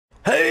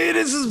Hey,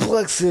 this is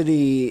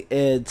Plexity,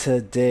 and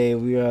today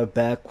we are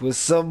back with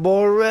some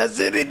more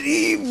Resident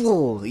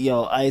Evil.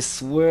 Yo, I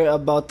swear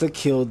I'm about to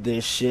kill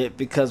this shit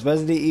because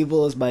Resident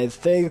Evil is my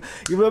thing.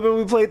 You remember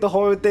we played the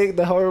horror thing,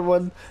 the horror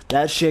one?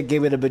 That shit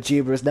gave me the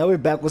bejeebers. Now we're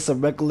back with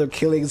some regular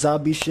killing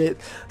zombie shit.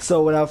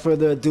 So without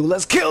further ado,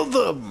 let's kill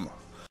them!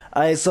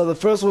 Alright, so the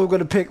first one we're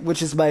gonna pick,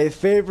 which is my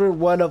favorite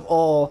one of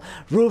all,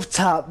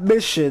 rooftop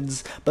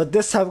missions. But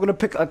this time we're gonna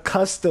pick a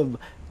custom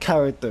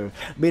character,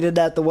 meaning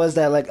that the ones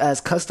that like as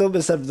custom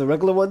instead of the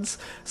regular ones.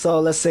 So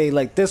let's say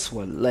like this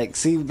one, like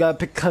see we gotta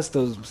pick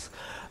customs,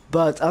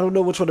 but I don't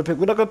know which one to pick.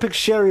 We're not gonna pick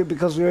Sherry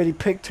because we already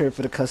picked her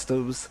for the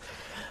customs.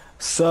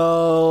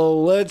 So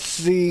let's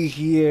see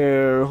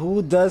here,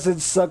 who doesn't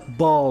suck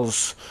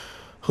balls?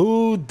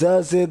 Who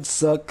doesn't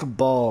suck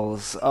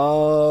balls?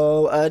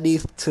 Oh, I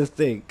need to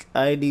think.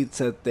 He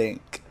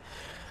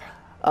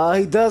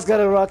does got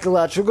a rocket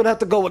launcher. We're gonna have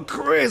to go with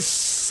Chris.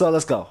 So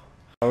let's go.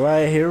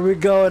 Alright, here we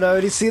go, and I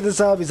already see the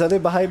zombies. Are they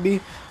behind me?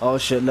 Oh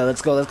shit, no,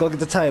 let's go get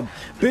the time.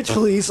 Bitch,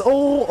 please.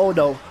 Oh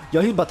no.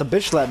 Yo, he's about to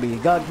bitch slap me.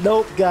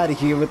 Nope, got out of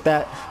here with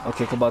that.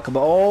 Okay, come on.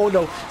 Oh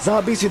no.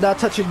 Zombies, you're not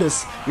touching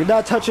this. You're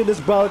not touching this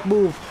brolic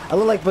move. I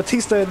look like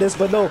Batista in this,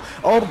 but no.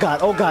 Oh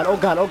god.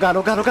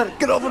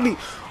 Get over me.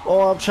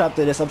 Oh, I'm trapped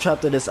in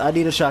this. I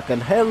need a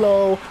shotgun.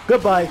 Hello.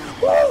 Goodbye.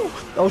 Woo!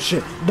 Oh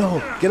shit. No.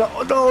 Get out.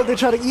 Oh no, they're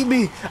trying to eat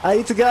me. I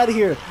need to get out of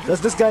here.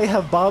 Does this guy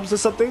have bombs or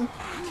something?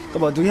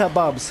 Come on, do you have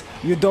bombs?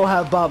 You don't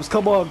have bombs.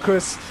 Come on,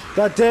 Chris.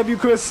 God damn you,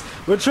 Chris.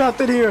 We're trapped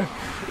in here.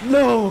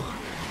 No.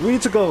 We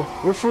need to go.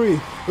 We're free.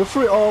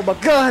 Oh my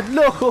god,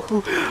 no.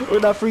 We're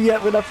not free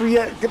yet.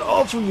 Get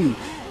off of me.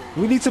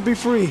 We need to be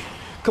free.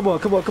 Come on.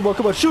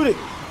 Shoot it.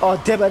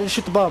 Oh, damn, I didn't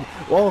shoot the bomb.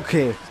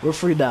 Okay, we're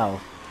free now.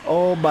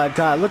 Oh my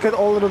god, look at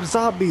all of them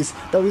zombies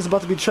that we was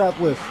about to be trapped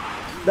with.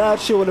 That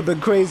shit would have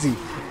been crazy.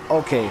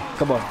 Okay,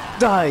 come on.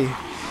 Die.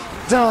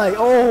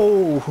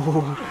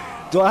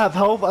 Oh. Do I have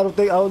health? I don't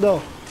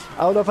know.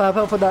 I don't know if I have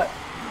health or not.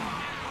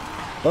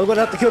 But I'm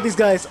gonna have to kill these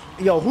guys.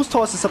 Yo, who's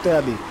tossing something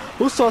at me?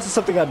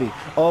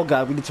 Oh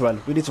god, we need to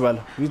run.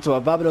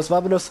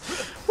 Vamonos.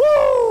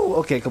 Woo!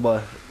 Okay, come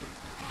on.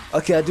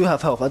 Okay, I do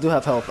have health. I do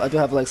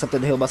have like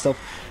something to heal myself.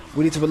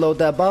 We need to reload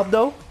that bomb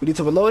though. We need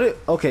to reload it.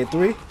 Okay,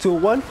 3, 2,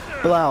 1.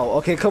 Blow.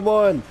 Okay, come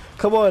on,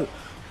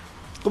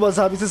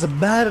 zombies. This is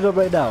mad at them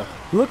right now.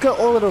 Look at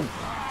all of them.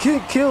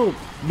 Killed.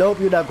 Nope,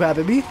 you're not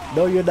grabbing me.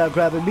 No, you're not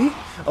grabbing me.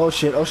 Oh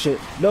shit.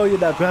 No, you're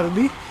not grabbing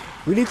me.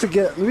 We need to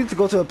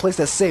go to a place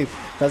that's safe.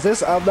 Cause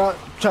this, I'm not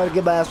trying to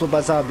get my ass with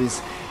my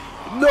zombies.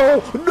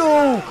 No!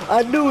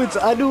 I knew it.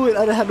 I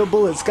didn't have no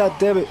bullets. God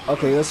damn it.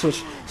 Okay, let's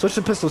switch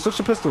the pistol.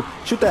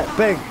 Shoot that.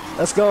 Bang.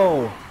 Let's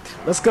go.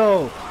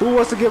 Who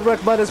wants to get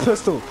wrecked by this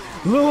pistol?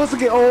 Who wants to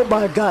get? Oh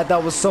my god,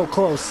 that was so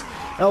close.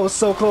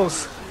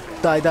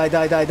 Die.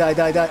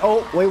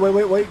 Oh,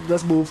 wait.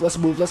 Let's move.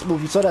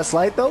 You saw that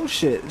slide though?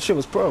 Shit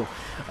was pro.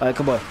 Alright,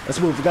 come on. Let's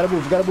move. We gotta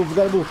move.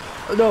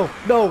 No.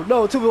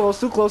 Too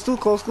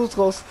close.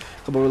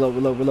 Come on,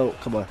 reload.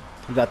 Come on.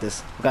 We got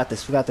this. You gotta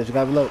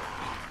reload.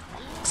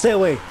 Stay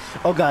away.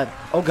 Oh god.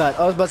 I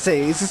was about to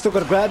say, is he still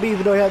gonna grab me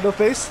even though he had no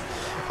face?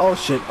 Oh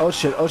shit.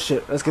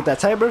 Let's get that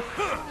timer.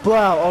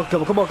 Wow. Oh,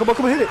 come on,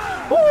 hit it.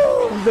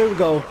 Woo! There we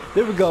go.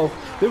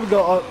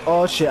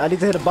 Oh shit. I need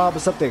to hit a bomb or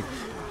something.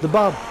 The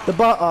bomb.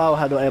 Oh, I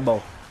have no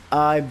ammo.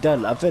 I'm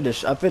done. I'm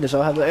finished. I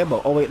don't have no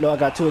ammo. Oh wait, no, I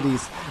got 2 of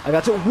these.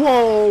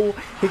 Whoa!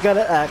 He got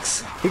an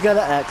axe.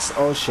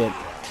 Oh shit.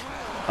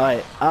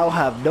 Alright, I don't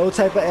have no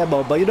type of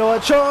ammo, but you know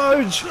what?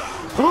 Charge!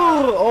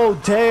 Oh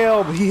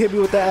damn, he hit me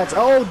with the axe.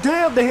 Oh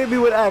damn, they hit me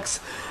with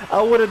axe.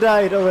 I would have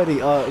died already.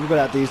 We're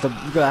gonna have to use them.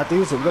 We're gonna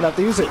have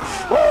to use it.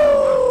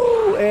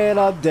 Woo! And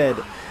I'm dead.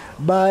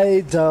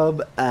 My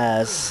dumb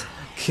ass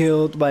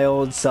killed my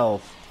own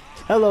self.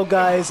 Hello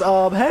guys.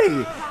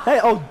 Hey,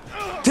 oh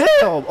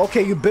damn.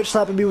 Okay, you bitch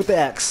slapping me with the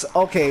axe.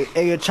 Okay,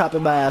 and you're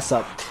chopping my ass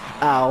up.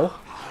 Ow.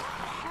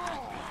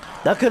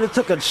 That could have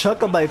took a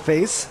chunk of my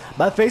face.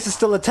 My face is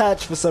still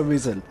attached for some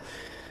reason.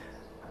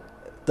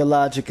 The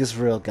logic is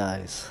real,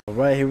 guys.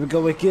 Alright, here we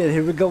go again.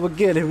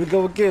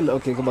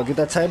 Okay, come on, get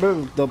that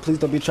timer. No, please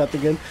don't be trapped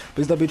again.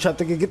 Get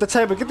the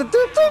timer.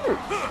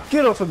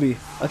 Get off of me.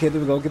 Okay,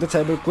 there we go. Get the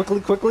timer.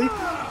 Quickly.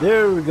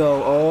 There we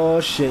go. Oh,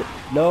 shit.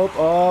 Nope.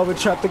 Oh, we're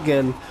trapped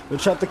again.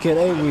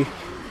 Ain't we?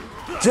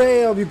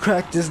 Damn, you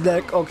cracked his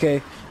neck.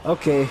 Okay.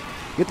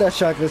 Get that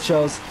shotgun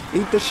shells.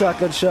 Eat the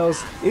shotgun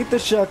shells.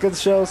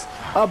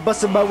 I'm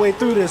busting my way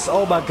through this.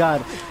 Oh my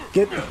god.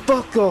 Get the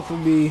fuck off of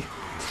me.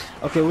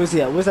 Okay, where's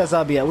he at? Where's that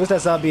zombie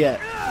at?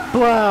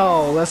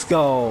 Wow, let's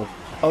go.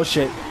 Oh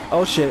shit.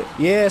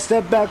 Yeah,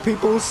 step back,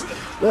 peoples.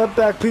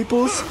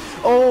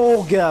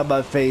 Oh, get out of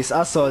my face.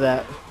 I saw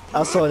that.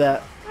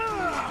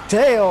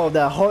 Damn,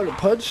 that hard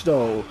punch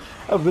though.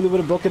 I really would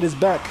have broken his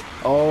back.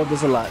 Oh,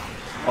 there's a lot.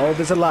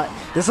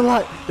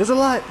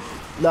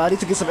 No, I need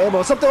to get some ammo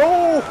or something.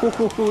 Oh,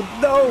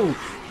 no.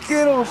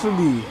 Get off of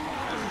me.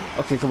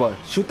 Okay, come on.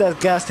 Shoot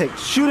that gas tank.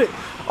 Shoot it.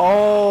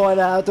 Oh,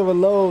 and I have to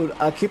reload.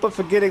 I keep on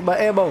forgetting my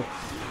ammo.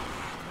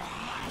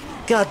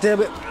 God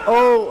damn it.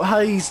 Oh,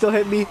 how he still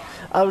hit me?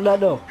 I do not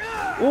know.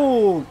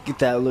 Ooh, get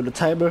that little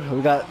timer.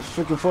 We got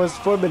freaking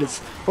 4 minutes.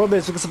 4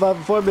 minutes. We can survive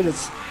in 4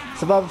 minutes.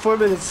 Survive in 4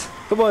 minutes.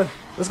 Come on.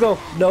 Let's go.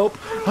 Nope.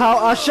 How?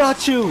 I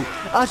shot you.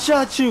 I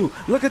shot you.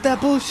 Look at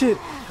that bullshit.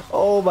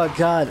 Oh my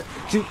god.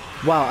 Dude.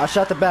 Wow. I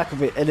shot the back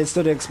of it and it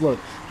still didn't explode.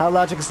 How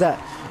logic is that?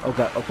 Oh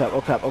crap. Oh crap.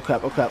 Oh crap. Oh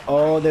crap. Oh crap.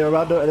 Oh, they're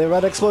around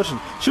the explosion.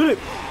 Shoot it.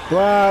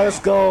 Wow. Let's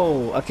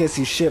go. I can't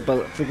see shit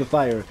but freaking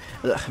fire.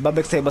 My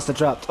mixtape must have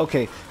dropped.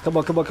 Okay. Come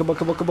on. Come on. Come on.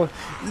 Come on. Come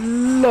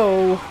on.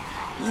 No.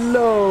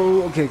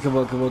 No. Okay, come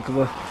on, come on, come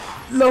on.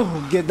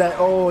 No, get that.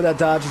 Oh, that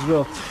dodge is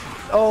real.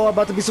 Oh, I'm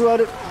about to be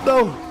surrounded.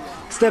 No.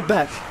 Step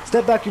back.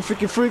 Step back, you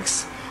freaking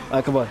freaks. All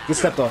right, come on. Get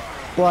stepped on.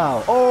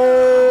 Wow.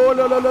 Oh,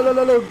 no, no, no, no,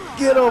 no, no.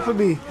 Get off of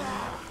me.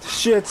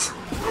 Shit.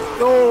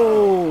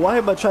 Oh, why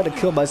am I trying to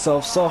kill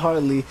myself so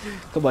hardly?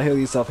 Come on, heal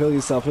yourself, heal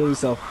yourself, heal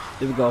yourself.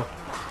 Here we go.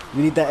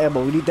 We need that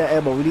ammo. We need that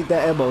ammo. We need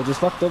that ammo. Just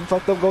fuck them.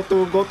 Fuck them. Go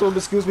through them. Go through them.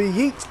 Excuse me.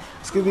 Yeet.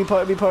 Excuse me.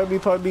 Pardon me. Pardon me.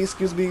 Pardon me.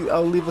 Excuse me.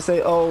 I'll leave and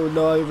say, oh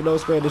no, I don't even know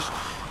Spanish.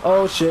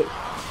 Oh shit.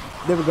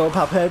 There we go.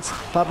 Pop heads.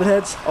 Popping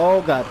heads.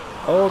 Oh god.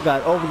 Oh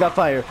god. Oh, we got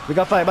fire. We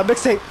got fire. My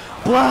mixtape.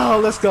 Wow.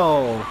 Let's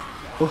go.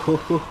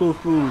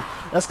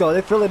 Let's go.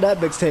 They're filling that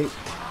mixtape.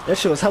 That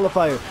shit was hella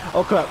fire.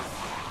 Oh crap.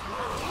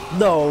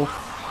 No.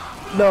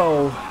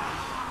 No.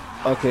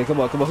 Okay, come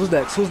on, come on. Who's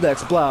next? Who's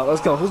next? Blah.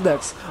 Let's go. Who's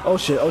next? Oh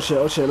shit, oh shit,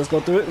 oh shit. Let's go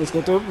through it. Let's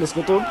go through him. Let's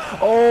go through him.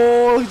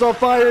 Oh, he's on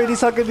fire and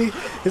he's hugging me.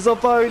 He's on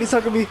fire and he's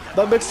hugging me.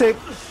 My mixtape.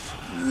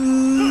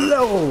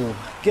 No.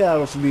 Get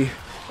out of me.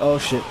 Oh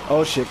shit.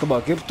 Oh shit. Come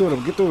on. Get through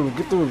him. Get through him.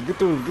 Get through him. Get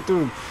through him. Get through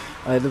him.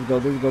 Alright, there we go.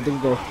 There we go. There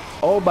we go.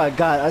 Oh my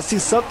god. I see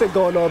something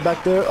going on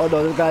back there. Oh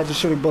no, the guy's just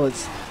shooting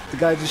bullets. The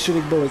guy's just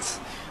shooting bullets.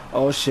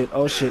 Oh shit.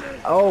 Oh shit.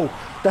 Oh,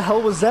 the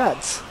hell was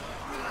that?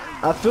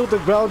 I feel the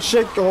ground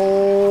shake.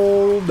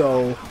 Oh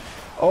no.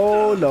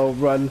 Oh no,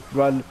 run,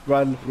 run,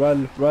 run,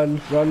 run,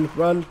 run, run,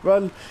 run,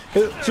 run.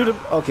 Shoot him.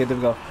 Okay, there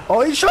we go.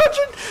 Oh, he's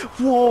charging!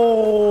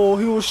 Whoa,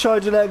 he was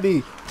charging at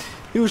me.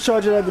 He was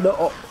charging at me. No,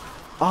 oh,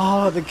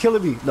 oh, they're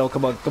killing me. No,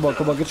 come on, come on,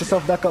 come on. Get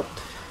yourself back up.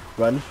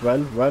 Run,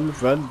 run, run,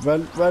 run,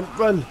 run, run,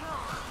 run.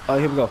 Oh,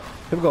 here we go.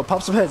 Here we go.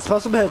 Pop some heads,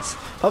 pop some heads,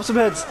 pop some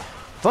heads.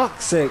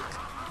 Fuck's sake.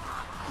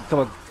 Come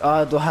on.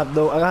 I don't have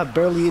no, I have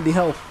barely any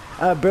health.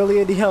 I have barely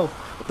any health.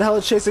 What the hell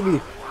is chasing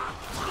me?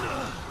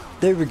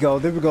 There we go,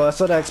 there we go. I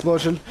saw that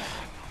explosion.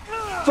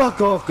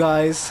 Fuck off,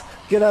 guys.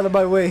 Get out of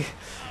my way.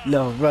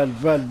 No, run,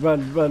 run,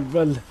 run, run,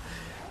 run.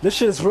 This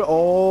shit is for.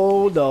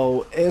 Oh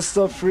no, it's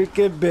the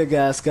freaking big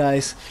ass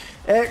guys.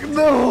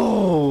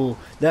 No!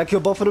 Did I kill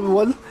both of them in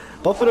one?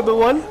 Both of them in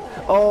one?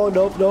 Oh,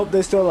 nope, nope,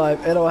 they're still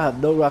alive. And I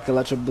have no rocket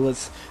launcher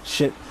bullets.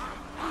 Shit.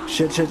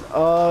 Shit, shit.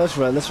 Oh, let's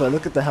run, let's run.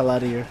 Let's get the hell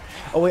out of here.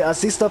 Oh wait, I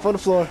see stuff on the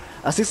floor.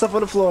 I see stuff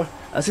on the floor.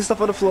 I see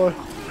stuff on the floor.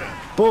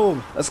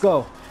 Boom, let's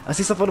go. I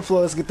see stuff on the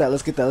floor. Let's get that.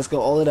 Let's get that. Let's go.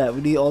 All of that.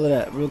 We need all of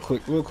that. Real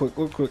quick. Real quick.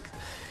 Real quick.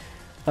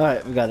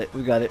 Alright. We got it.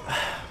 We got it.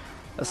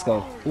 Let's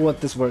go. We want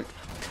this work.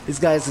 These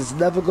guys is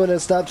never going to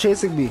stop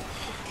chasing me.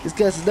 These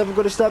guys is never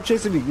going to stop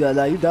chasing me.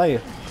 Nah, you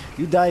dying.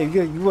 You dying.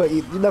 You're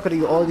not going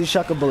to eat all these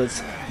shotgun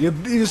bullets. You're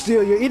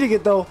eating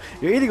it, though.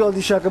 You're eating all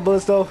these shotgun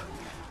bullets, though.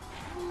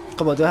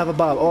 Come on. Do I have a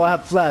bomb? Oh, I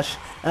have flash.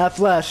 I have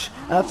flash.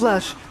 I have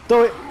flash.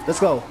 Throw it.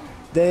 Let's go.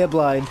 They're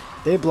blind.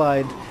 They're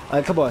blind.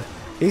 Alright, come on.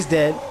 He's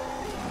dead.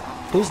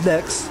 Who's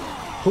next?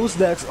 Who's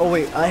next? Oh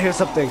wait, I hear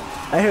something.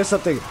 I hear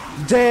something.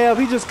 Damn,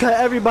 he just cut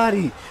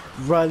everybody.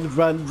 Run,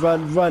 run,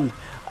 run, run.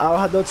 I don't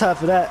have no time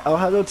for that. I don't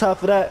have no time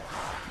for that.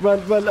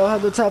 Run, run, I don't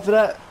have no time for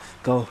that.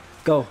 Go,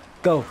 go,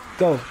 go,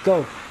 go,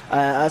 go.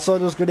 I saw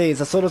those grenades.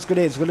 I saw those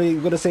grenades.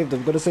 We're gonna save them.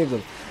 We're gonna save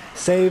them.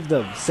 Save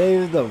them.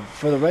 Save them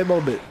for the right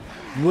moment.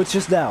 Which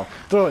is now.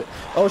 Throw it.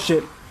 Oh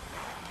shit.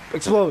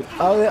 Explode.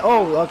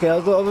 Oh, okay. I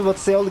was about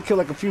to say I only killed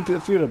like a few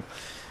of them.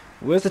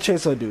 Where's the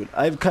chainsaw dude?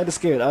 I'm kind of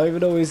scared. I don't even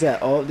know where he's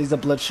at. Oh, these are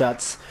blood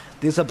shots.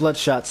 These are blood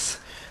shots.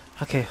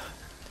 Okay.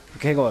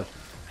 Okay, hang on.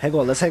 Hang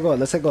on. Let's hang on.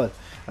 Let's hang on.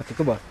 Okay,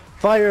 come on.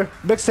 Fire.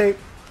 Mixtape.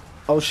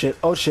 Oh, shit.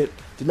 Oh, shit.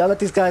 Do not let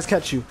these guys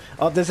catch you.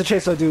 Oh, there's a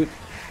chainsaw dude.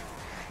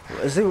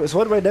 Is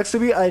one right next to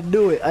me? I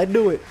knew it. I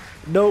knew it.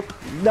 Nope.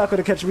 Not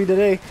going to catch me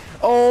today.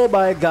 Oh,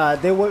 my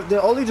God. They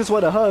only just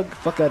want a hug.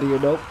 Fuck out of here.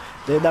 Nope.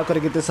 They're not going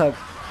to get this hug.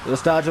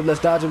 Let's dodge him.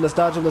 Let's dodge him. Let's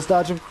dodge him. Let's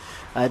dodge him.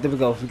 All right, there we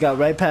go. We got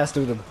right past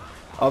through them.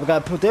 Oh, we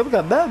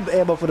got mad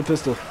ammo for the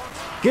pistol.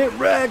 Get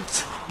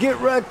wrecked! Get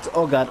wrecked!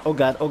 Oh god, oh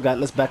god, oh god.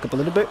 Let's back up a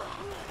little bit.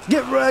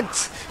 Get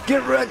wrecked!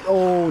 Get wrecked!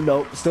 Oh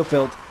no, still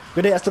failed.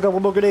 Grenade, I still got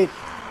one more grenade.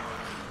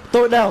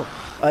 Throw it now!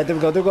 Alright, there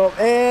we go, there we go.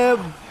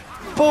 And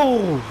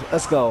boom!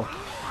 Let's go.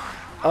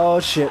 Oh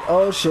shit,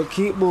 oh shit,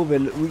 keep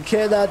moving. We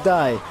cannot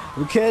die.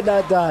 We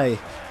cannot die.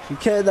 We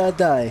cannot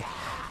die.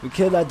 We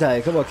cannot die.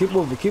 Come on, keep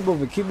moving, keep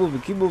moving, keep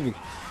moving, keep moving.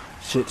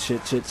 Shit,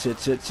 shit, shit, shit,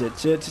 shit, shit,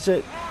 shit, shit,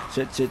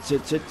 shit, shit, shit,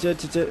 shit,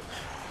 shit, shit, shit.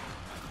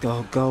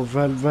 Go, go,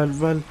 run, run,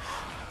 run.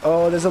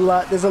 Oh, there's a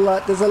lot, there's a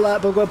lot, there's a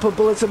lot. But we're gonna put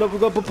bullets in them, we're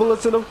gonna put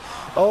bullets in them.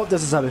 Oh,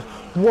 this is happening.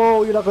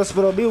 Whoa, you're not gonna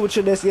spit on me with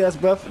your nasty ass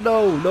breath.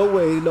 No, no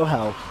way, no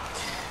how.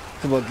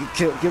 Come on,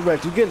 get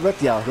wrecked. You're getting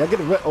wrecked, y'all. Y'all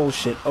getting wrecked. Oh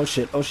shit, oh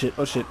shit, oh shit,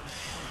 oh shit.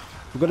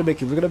 We're gonna make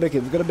it, we're gonna make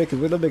it, we're gonna make it,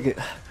 we're gonna make it.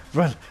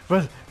 Run,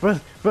 run,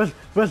 run, run,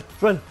 run,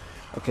 run.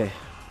 Okay.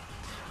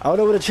 I don't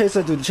know where the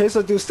chaser dude. The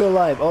chaser dude's still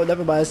alive. Oh,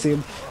 never mind. I see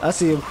him. I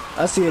see him.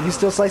 I see him. He's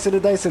still slicing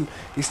and dicing.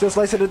 He's still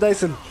slicing and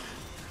dicing.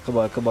 Come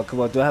on, come on, come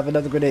on. Do I have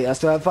another grenade? I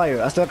still have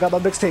fire. I still got my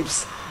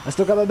mixtapes. I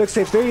still got my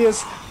mixtapes. There he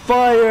is.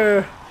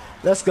 Fire!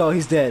 Let's go.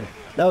 He's dead.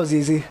 That was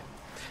easy.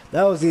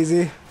 That was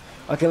easy.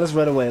 Okay, let's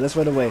run away. Let's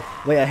run away.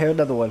 Wait, I hear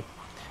another one.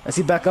 Is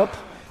he back up?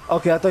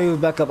 Okay, I thought he was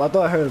back up. I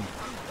thought I heard him.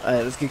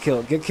 Alright, let's get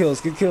killed. Get kills.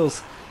 Get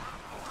kills.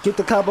 Keep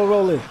the combo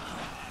rolling.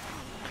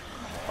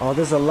 Oh,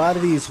 there's a lot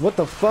of these. What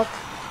the fuck?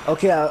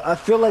 Okay, I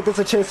feel like there's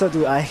a chainsaw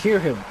dude. I hear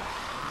him.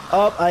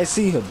 Up, I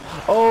see him.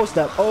 Oh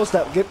snap! Oh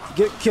snap! Get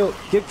killed!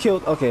 Get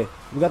killed! Okay,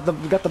 we got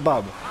the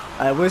bomb.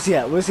 Alright, where's he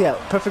at? Where's he at?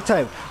 Perfect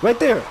time. Right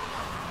there.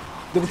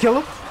 Did we kill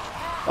him?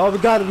 Oh, we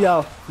got him,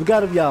 y'all. We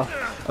got him, y'all.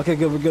 Okay,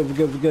 good. We're good. We're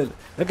good. We're good.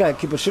 That guy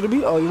keep on shooting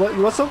me. Oh, you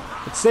want some?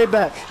 Stay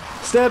back.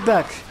 Stand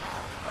back.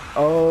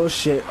 Oh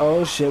shit.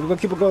 Oh shit. We're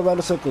gonna keep on going around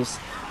the circles.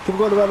 Keep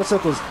going around the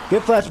circles.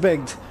 Get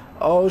flashbanged.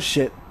 Oh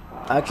shit.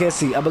 I can't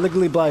see. I'm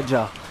legally blind,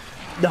 y'all.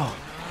 No.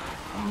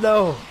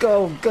 No.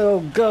 Go. Go.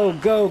 Go.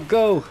 Go.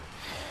 Go.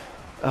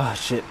 Oh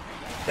shit.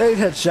 Get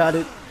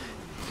headshotted.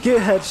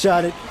 Get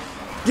headshotted.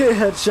 Get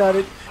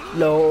headshotted.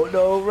 No.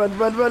 No. Run.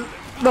 Run. Run.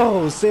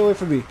 No. Stay away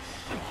from me.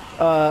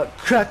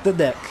 Crack the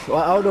neck.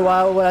 I don't know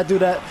why when I do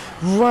that.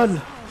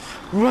 Run.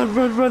 Run.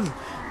 Run. Run.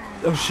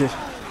 Oh shit.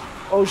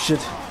 Oh shit.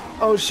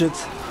 Oh shit.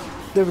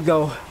 There we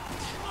go.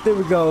 There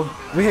we go.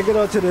 We're hanging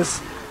on to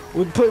this.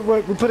 We put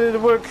work. We put it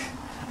in work.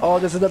 Oh,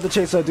 there's another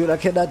chainsaw, dude. I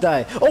cannot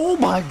die. Oh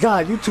my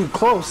god, you too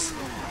close.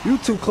 You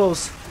too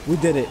close. We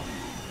did it.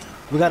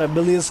 We got a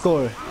million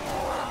score.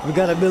 We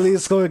got a million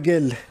score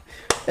again.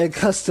 And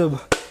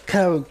custom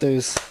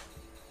characters.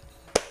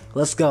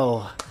 Let's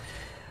go.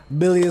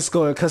 Million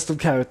score custom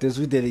characters.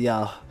 We did it,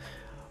 y'all.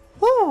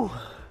 Woo!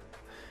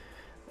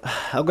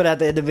 I'm gonna have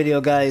to end the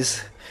video,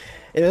 guys.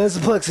 It was a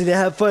Pluxy to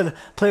have fun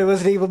playing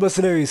Resident Evil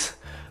Mercenaries.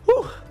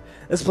 Woo!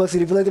 It's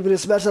Pluxy. If you like the video,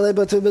 smash that like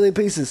button to a million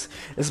pieces.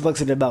 It's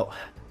Pluxy. I'm out.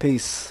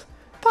 Peace.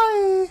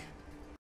 Bye.